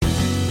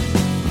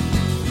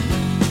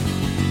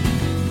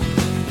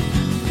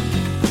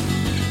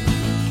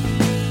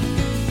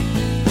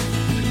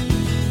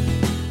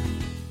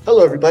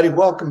Hello, everybody.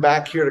 Welcome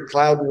back here to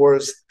Cloud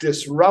Wars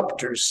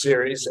Disruptors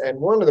series. And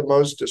one of the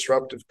most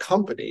disruptive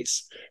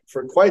companies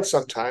for quite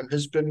some time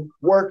has been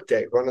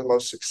Workday, one of the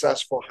most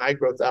successful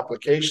high-growth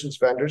applications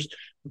vendors.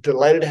 I'm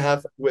delighted to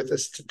have with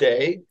us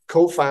today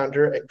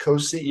co-founder and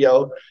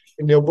co-CEO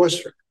Aneel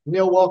Bhusri.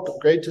 Aneel, welcome.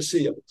 Great to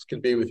see you. It's good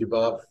to be with you,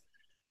 Bob.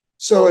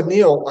 So,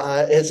 Aneel,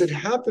 as it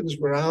happens,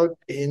 we're out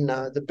in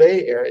the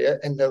Bay Area,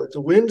 and the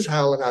wind's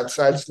howling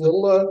outside. It's a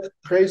little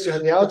crazy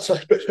on the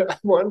outside, but I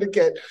wanted to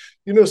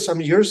get,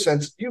 some of your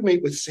sense. You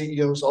meet with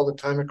CEOs all the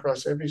time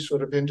across every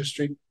sort of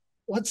industry.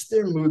 What's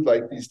their mood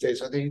like these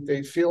days? Are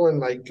they feeling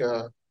like,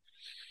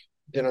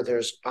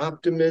 there's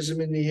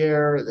optimism in the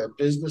air, that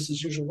business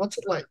as usual? What's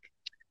it like?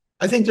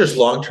 I think there's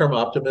long-term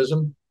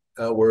optimism.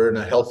 We're in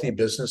a healthy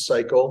business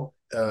cycle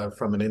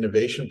from an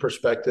innovation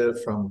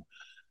perspective, from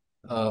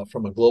a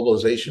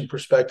globalization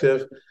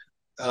perspective.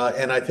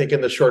 And I think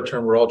in the short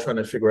term, we're all trying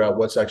to figure out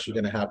what's actually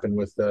going to happen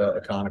with the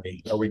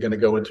economy. Are we going to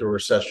go into a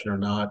recession or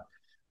not?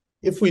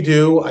 If we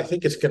do, I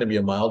think it's going to be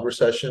a mild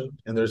recession,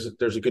 and there's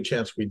a good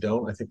chance we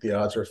don't. I think the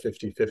odds are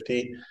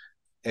 50-50,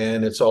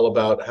 and it's all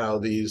about how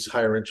these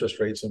higher interest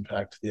rates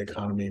impact the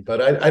economy.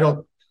 But I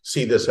don't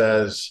see this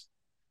as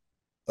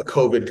a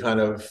COVID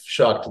kind of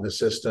shock to the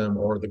system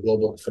or the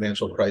global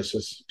financial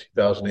crisis,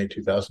 2008,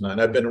 2009.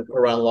 I've been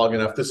around long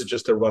enough. This is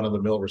just a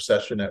run-of-the-mill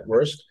recession at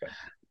worst.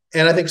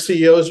 And I think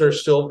CEOs are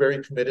still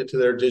very committed to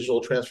their digital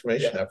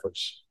transformation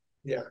efforts.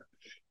 Yeah,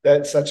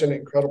 that's such an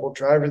incredible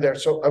driver there.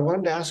 So I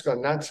wanted to ask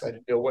on that side,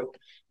 what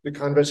the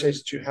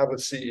conversations you have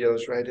with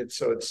CEOs, right?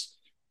 It's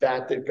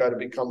that they've got to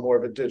become more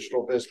of a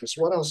digital business.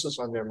 What else is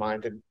on their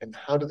mind, and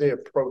how do they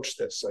approach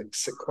this? Like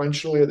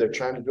sequentially, they're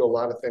trying to do a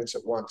lot of things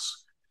at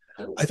once.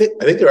 I think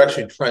they're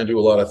actually trying to do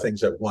a lot of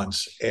things at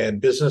once,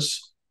 and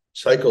business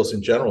cycles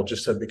in general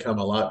just have become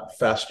a lot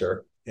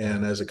faster.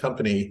 And as a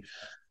company,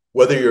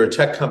 whether you're a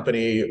tech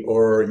company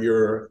or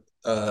you're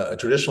a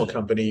traditional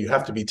company, you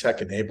have to be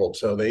tech enabled.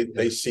 So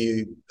they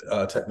see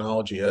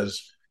technology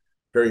as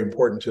very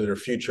important to their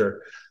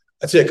future.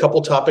 I'd say a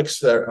couple topics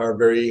that are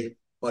very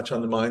much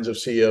on the minds of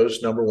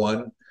CEOs. Number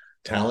one,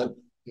 talent.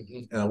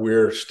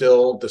 We're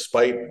still,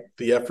 despite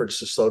the efforts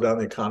to slow down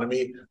the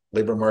economy,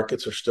 labor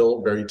markets are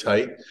still very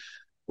tight.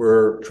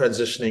 We're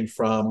transitioning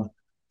from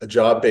a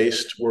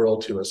job-based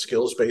world to a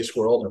skills-based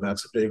world, and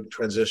that's a big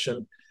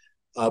transition.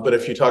 But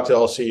if you talk to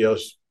all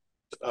CEOs,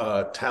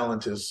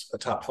 talent is a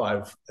top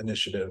 5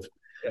 initiative.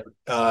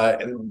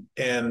 And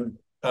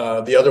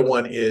the other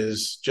one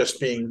is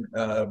just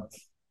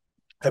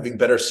having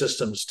better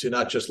systems to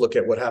not just look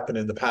at what happened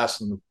in the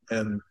past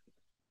and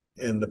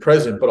in the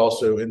present, but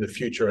also in the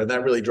future. And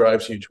that really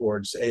drives you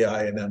towards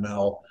AI and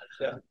ML.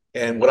 Yeah.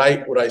 And what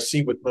I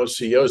see with most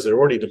CEOs, they're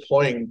already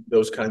deploying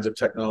those kinds of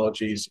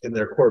technologies in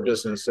their core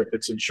business. If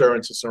it's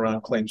insurance, it's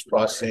around claims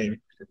processing.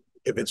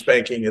 If it's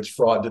banking, it's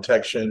fraud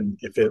detection.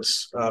 If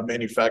it's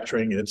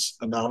manufacturing, it's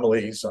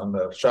anomalies on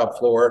the shop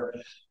floor.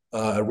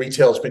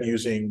 Retail's been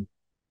using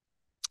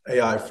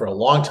AI for a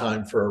long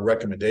time for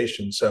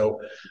recommendation. So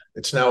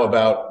it's now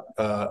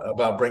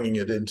about bringing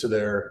it into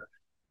their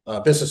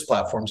business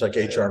platforms like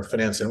HR and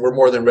finance. And we're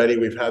more than ready.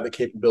 We've had the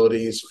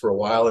capabilities for a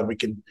while, and we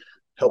can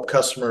help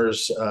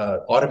customers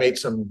automate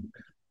some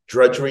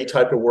drudgery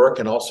type of work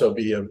and also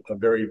be a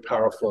very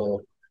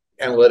powerful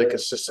analytic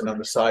assistant on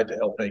the side to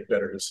help make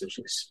better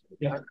decisions.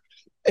 Yeah.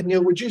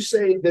 And would you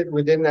say that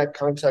within that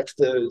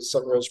context,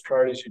 some of those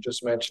priorities you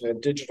just mentioned,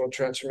 and digital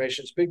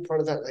transformation is a big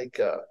part of that, like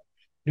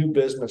new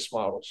business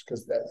models,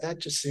 because that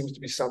just seems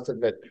to be something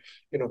that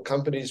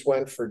companies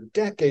went for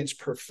decades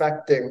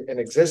perfecting an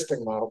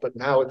existing model, but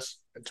now it's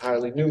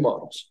entirely new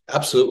models.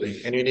 Absolutely,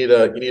 and you need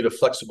a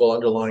flexible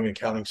underlying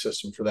accounting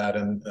system for that.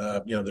 And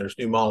there's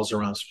new models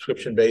around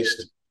subscription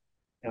based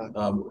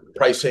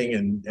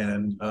pricing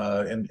and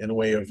a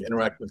way of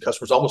interacting with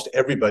customers. Almost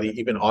everybody,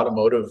 even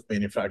automotive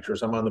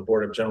manufacturers. I'm on the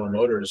board of General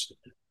Motors.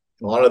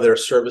 And a lot of their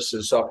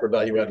services, software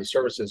value-added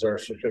services, are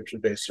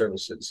subscription-based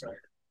services.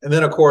 And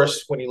then, of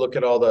course, when you look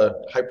at all the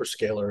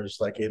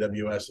hyperscalers like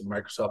AWS and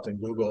Microsoft and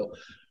Google,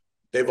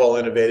 they've all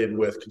innovated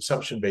with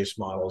consumption-based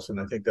models. And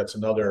I think that's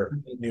another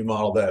new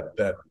model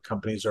that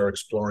companies are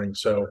exploring.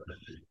 So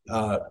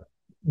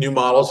new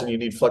models, and you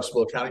need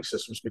flexible accounting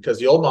systems because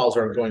the old models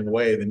aren't going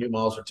away. The new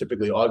models are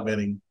typically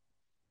augmenting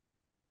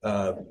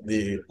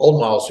the old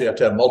models. So you have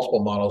to have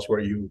multiple models where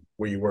you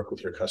work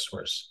with your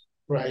customers.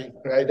 Right.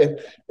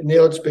 And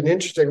Aneel, it's been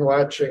interesting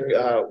watching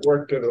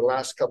work over the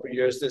last couple of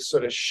years, this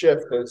sort of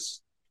shift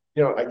is,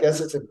 I guess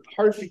it's in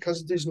part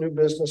because of these new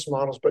business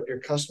models, but your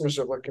customers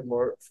are looking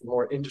for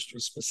more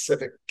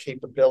industry-specific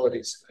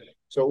capabilities.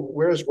 So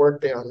where is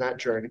Workday on that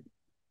journey?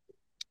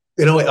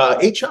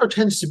 HR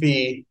tends to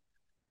be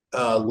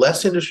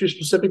less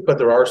industry-specific, but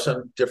there are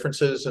some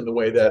differences in the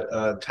way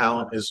that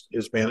talent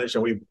is managed,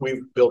 and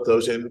we've built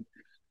those in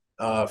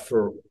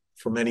for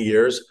many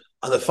years.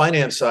 On the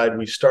finance side,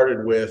 we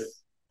started with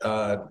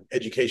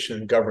education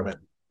and government.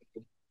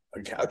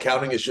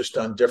 Accounting is just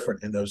done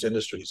different in those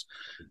industries.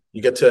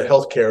 You get to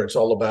healthcare, it's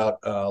all about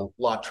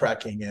lot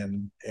tracking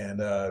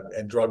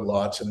and drug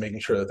lots and making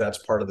sure that that's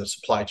part of the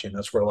supply chain.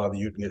 That's where a lot of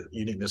the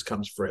uniqueness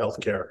comes for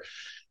healthcare.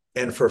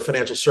 And for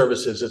financial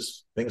services,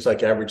 it's things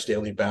like average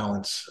daily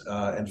balance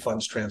and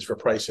funds transfer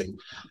pricing.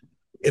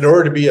 In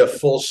order to be a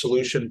full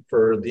solution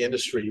for the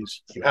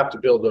industries, you have to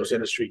build those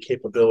industry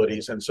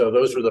capabilities. And so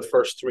those were the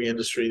first three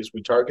industries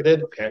we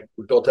targeted. Okay.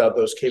 We built out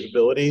those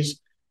capabilities,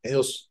 and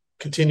you'll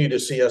continue to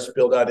see us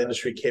build out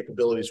industry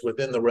capabilities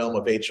within the realm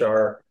of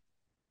HR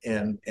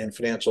and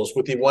financials,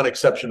 with the one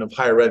exception of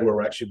higher ed, where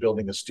we're actually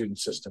building a student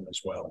system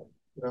as well.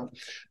 Yeah.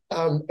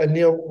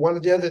 Aneel, one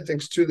of the other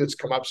things too that's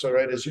come up, so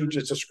right, as you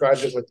just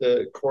described it with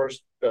the core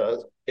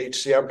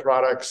HCM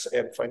products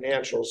and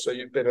financials. So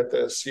you've been at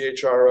the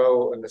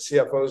CHRO and the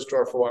CFO's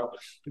door for a while,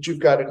 but you've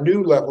got a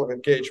new level of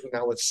engagement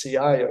now with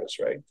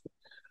CIOs, right?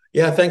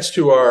 Yeah, thanks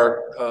to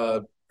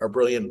our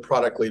brilliant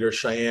product leader,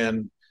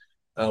 Cheyenne,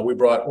 we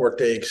brought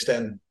Workday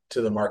Extend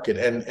to the market.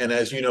 And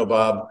as you know,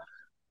 Bob,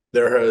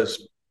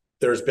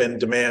 there's been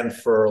demand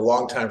for a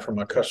long time from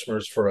our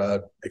customers for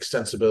a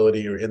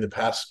extensibility, or in the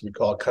past, we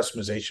call it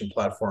customization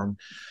platform.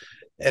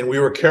 And we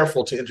were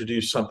careful to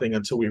introduce something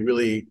until we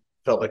really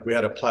felt like we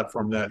had a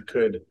platform that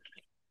could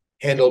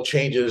handle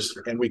changes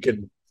and we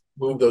could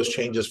move those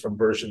changes from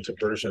version to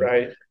version.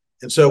 Right.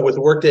 And so with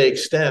Workday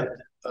Extend,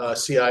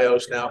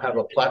 CIOs now have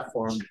a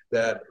platform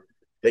that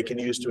they can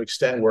use to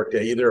extend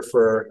Workday, either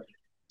for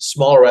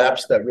smaller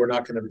apps that we're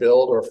not going to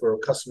build or for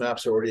custom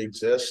apps that already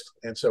exist.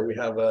 And so we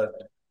have a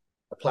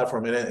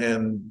platform in it,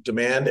 and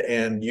demand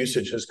and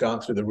usage has gone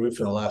through the roof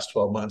in the last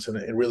 12 months. And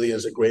it really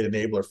is a great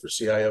enabler for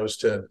CIOs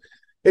to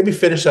maybe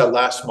finish that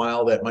last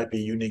mile that might be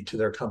unique to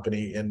their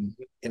company in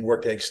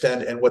Workday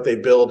Extend. And what they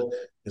build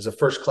is a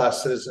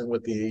first-class citizen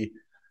with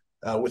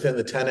within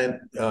the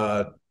tenant.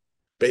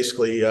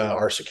 Basically,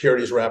 our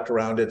security is wrapped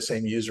around it,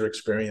 same user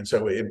experience.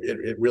 So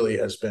it really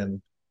has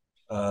been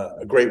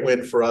a great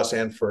win for us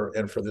and for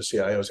the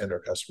CIOs and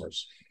our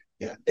customers.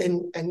 Yeah,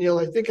 and Neil,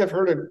 I think I've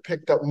heard it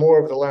picked up more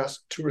over the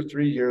last 2 or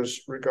 3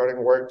 years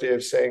regarding Workday,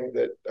 of saying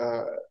that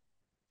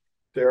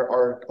there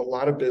are a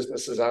lot of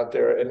businesses out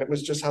there, and it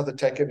was just how the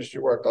tech industry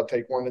worked. I'll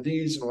take one of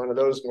these and one of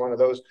those and one of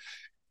those.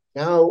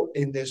 Now,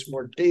 in this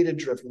more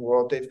data-driven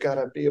world, they've got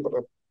to be able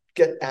to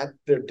get at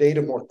their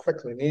data more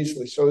quickly and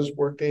easily. So is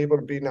Workday able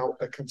to be now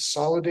a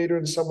consolidator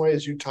in some way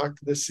as you talk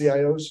to the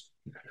CIOs?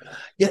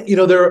 Yeah,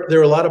 there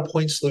are a lot of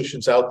point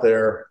solutions out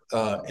there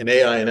in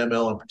AI and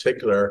ML in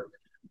particular,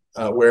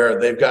 where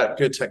they've got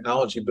good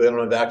technology, but they don't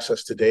have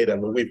access to data.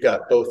 But we've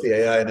got both the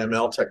AI and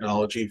ML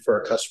technology for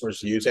our customers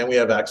to use, and we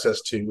have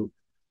access to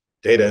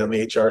data on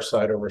the HR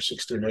side, over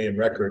 60 million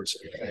records.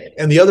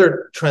 And the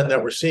other trend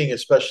that we're seeing,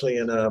 especially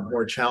in a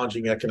more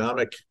challenging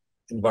economic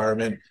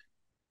environment,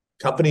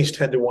 companies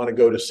tend to want to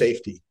go to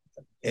safety.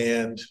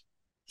 And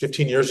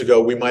 15 years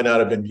ago, we might not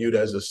have been viewed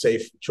as a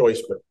safe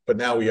choice, but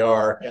now we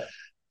are. Yeah.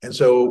 And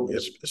so,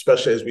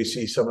 especially as we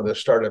see some of the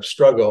startups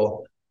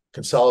struggle,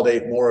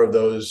 consolidate more of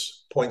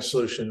those point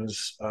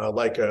solutions,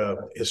 like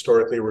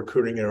historically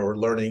recruiting or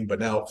learning, but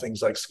now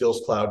things like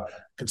Skills Cloud,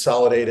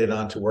 consolidated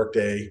onto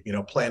Workday,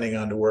 planning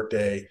onto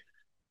Workday,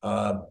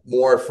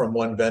 more from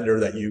one vendor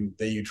that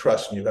you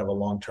trust and you have a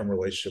long-term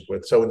relationship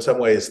with. So in some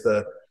ways,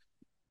 the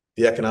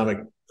economic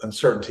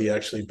uncertainty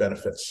actually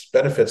benefits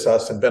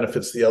us and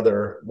benefits the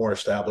other more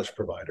established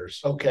providers.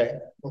 Okay.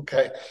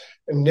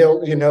 And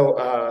Neil,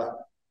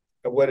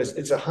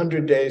 it's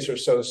 100 days or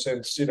so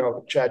since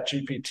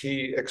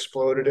ChatGPT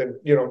exploded and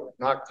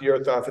knocked the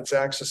earth off its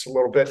axis a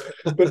little bit.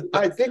 But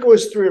I think it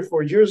was 3 or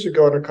 4 years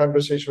ago in a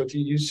conversation with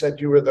you, you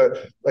said you were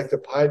the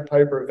Pied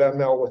Piper of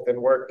ML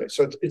within Workday.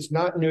 So it's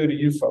not new to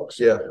you folks.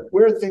 Yeah.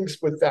 Where are things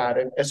with that,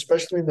 and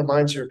especially in the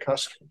minds of your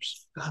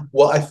customers?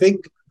 Well, I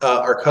think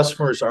our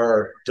customers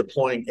are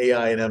deploying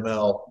AI and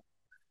ML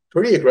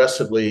pretty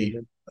aggressively,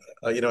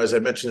 as I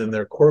mentioned, in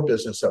their core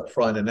business up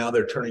front, and now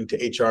they're turning to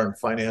HR and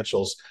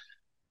financials.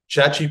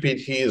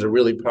 ChatGPT is a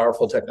really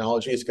powerful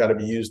technology. It's got to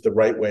be used the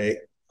right way.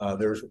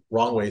 There's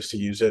wrong ways to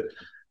use it.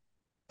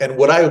 And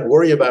what I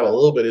worry about a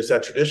little bit is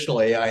that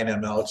traditional AI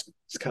and ML,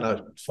 it's kind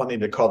of funny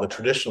to call the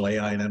traditional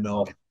AI and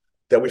ML,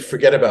 that we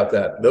forget about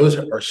that. Those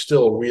are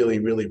still really,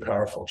 really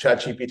powerful.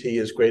 ChatGPT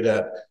is great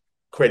at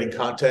creating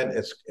content.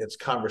 It's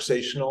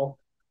conversational.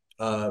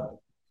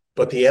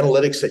 But the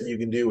analytics that you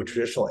can do with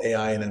traditional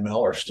AI and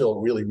ML are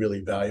still really,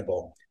 really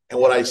valuable. And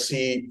what I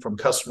see from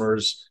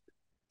customers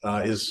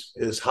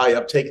is high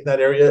uptake in that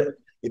area.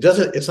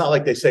 It's not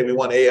like they say we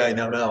want AI and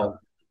ML.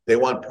 They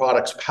want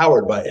products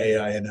powered by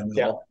AI and ML.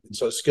 Yeah. And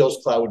so Skills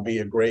Cloud would be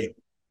a great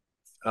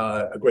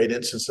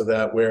instance of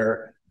that,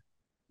 where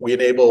we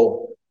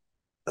enable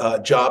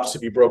jobs to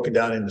be broken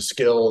down into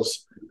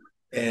skills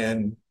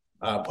and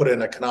put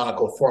in a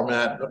canonical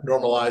format,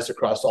 normalized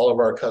across all of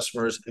our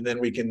customers, and then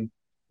we can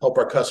help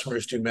our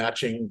customers do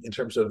matching in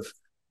terms of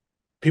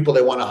people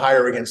they want to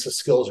hire against the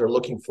skills they're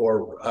looking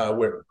for,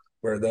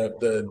 where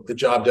the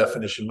job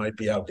definition might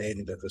be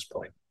outdated at this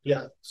point.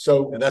 Yeah.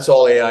 And that's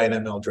all AI and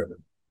ML driven.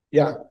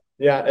 Yeah.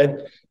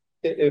 And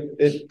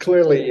it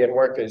clearly in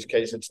Workday's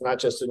case, it's not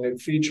just a new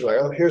feature. Like,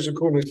 oh, here's a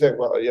cool new thing.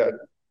 Well, yeah,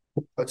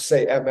 let's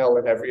say ML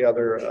in every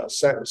other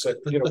sentence. That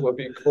will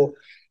be cool.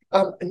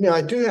 Now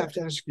I do have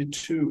to ask you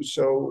too.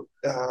 So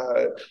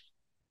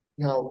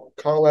now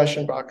Carl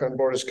Eschenbach on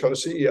board as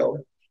co-CEO,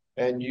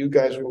 and you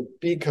guys will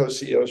be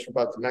co-CEOs for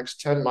about the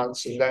next 10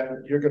 months, and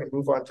then you're going to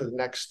move on to the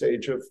next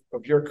stage of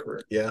your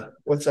career. Yeah.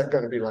 What's that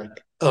going to be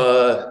like?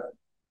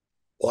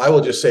 Well, I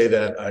will just say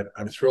that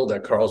I'm thrilled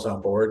that Carl's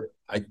on board.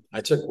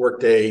 I took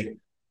Workday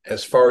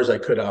as far as I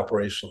could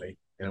operationally.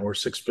 We're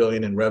 $6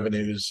 billion in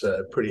revenues,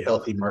 pretty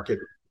healthy market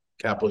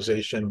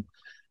capitalization.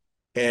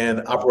 And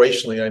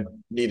operationally, I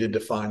needed to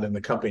find, and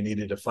the company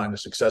needed to find a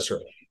successor.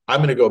 I'm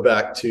going to go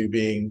back to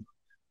being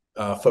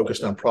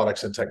focused on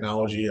products and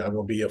technology. I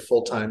will be a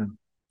full-time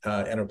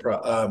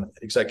enterprise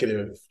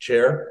executive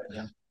chair.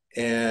 Yeah.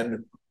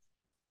 And,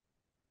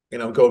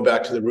 going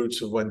back to the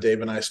roots of when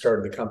Dave and I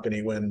started the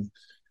company, when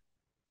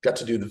got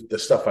to do the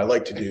stuff I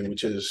like to do,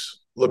 which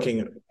is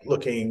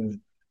looking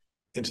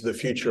into the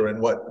future and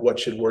what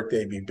should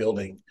Workday be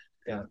building,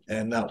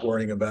 and not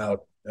worrying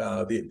about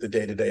the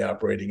day-to-day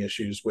operating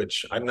issues,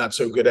 which I'm not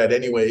so good at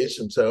anyways.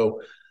 And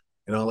so,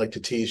 I like to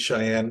tease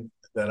Cheyenne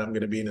that I'm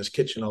going to be in his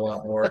kitchen a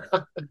lot more.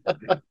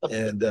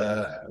 And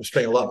I'm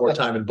spending a lot more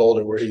time in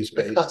Boulder where he's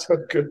based.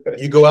 Good.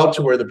 You go out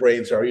to where the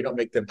brains are, you don't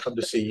make them come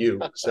to see you.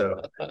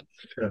 So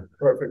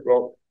perfect.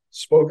 Well,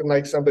 spoken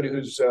like somebody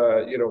who's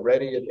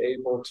ready and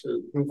able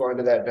to move on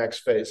to that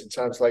next phase. It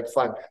sounds like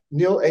fun.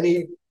 Aneel,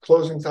 any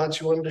closing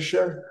thoughts you wanted to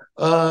share?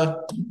 I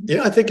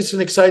think it's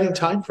an exciting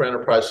time for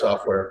enterprise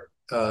software.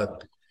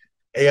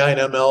 AI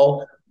and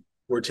ML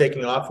were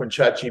taking off when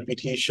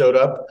ChatGPT showed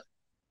up.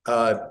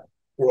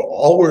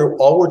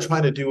 We're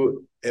trying to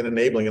do in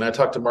enabling, and I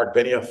talked to Mark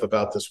Benioff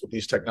about this with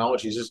these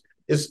technologies,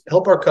 is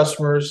help our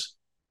customers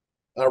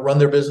run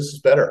their businesses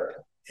better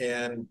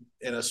and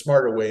in a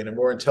smarter way, in a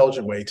more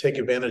intelligent way, take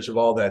advantage of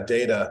all that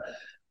data.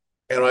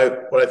 And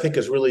what I think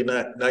is really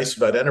nice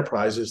about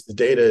enterprise is the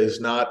data is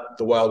not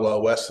the wild,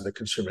 wild west of the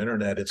consumer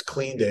internet. It's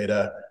clean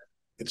data.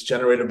 It's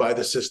generated by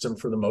the system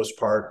for the most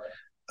part.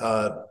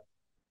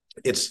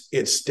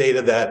 It's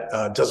data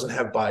that doesn't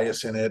have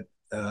bias in it.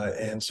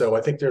 And so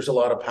I think there's a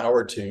lot of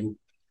power to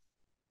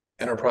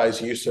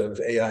enterprise use of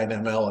AI and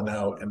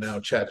ML and now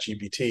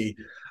ChatGPT.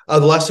 The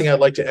last thing I'd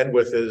like to end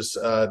with is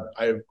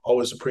I've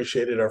always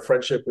appreciated our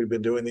friendship. We've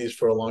been doing these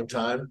for a long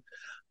time.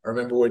 I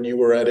remember when you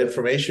were at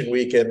Information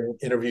Week and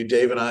interviewed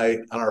Dave and I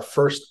on our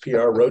first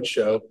PR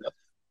roadshow.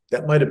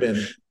 That might have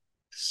been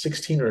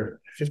 16 or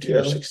 15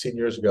 or 16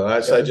 years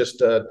ago. So I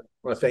just want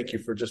to thank you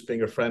for just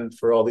being a friend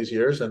for all these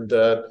years, and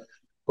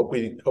hope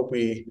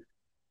we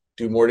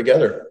do more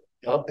together.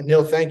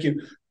 Aneel, thank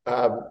you.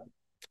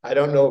 I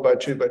don't know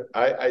about you, but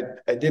I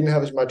didn't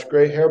have as much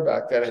gray hair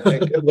back then. I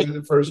think it was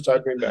the first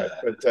time we met.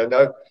 But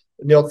no,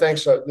 Aneel,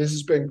 thanks. This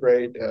has been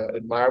great.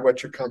 Admire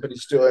what your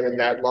company's doing, and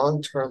that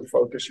long-term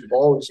focus you've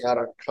always had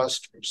on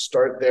customers.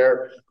 Start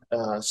there,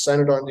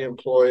 center it on the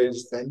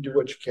employees, then do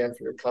what you can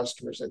for your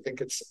customers. I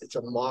think it's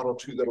a model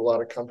too that a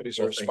lot of companies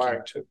are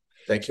aspiring to.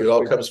 Thank you. It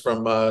all comes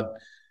from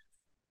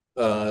from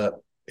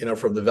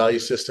the value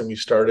system we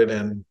started,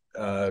 and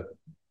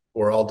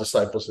we're all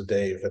disciples of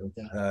Dave,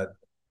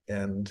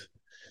 and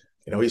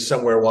he's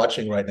somewhere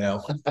watching right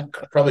now.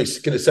 Probably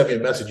going to send me a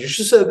message. You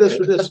should say this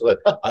or this. But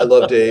I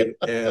love Dave,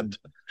 and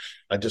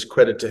I just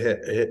credit to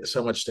him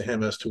so much to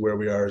him as to where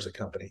we are as a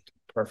company.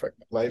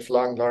 Perfect.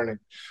 Lifelong learning.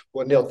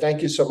 Well, Aneel,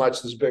 thank you so much.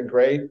 This has been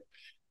great.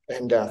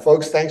 And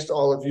folks, thanks to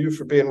all of you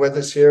for being with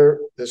us here.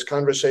 This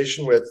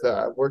conversation with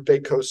Workday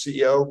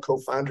co-CEO,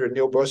 co-founder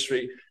Aneel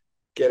Bhusri,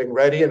 getting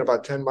ready in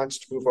about 10 months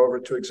to move over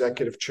to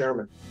executive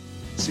chairman.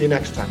 See you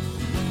next time.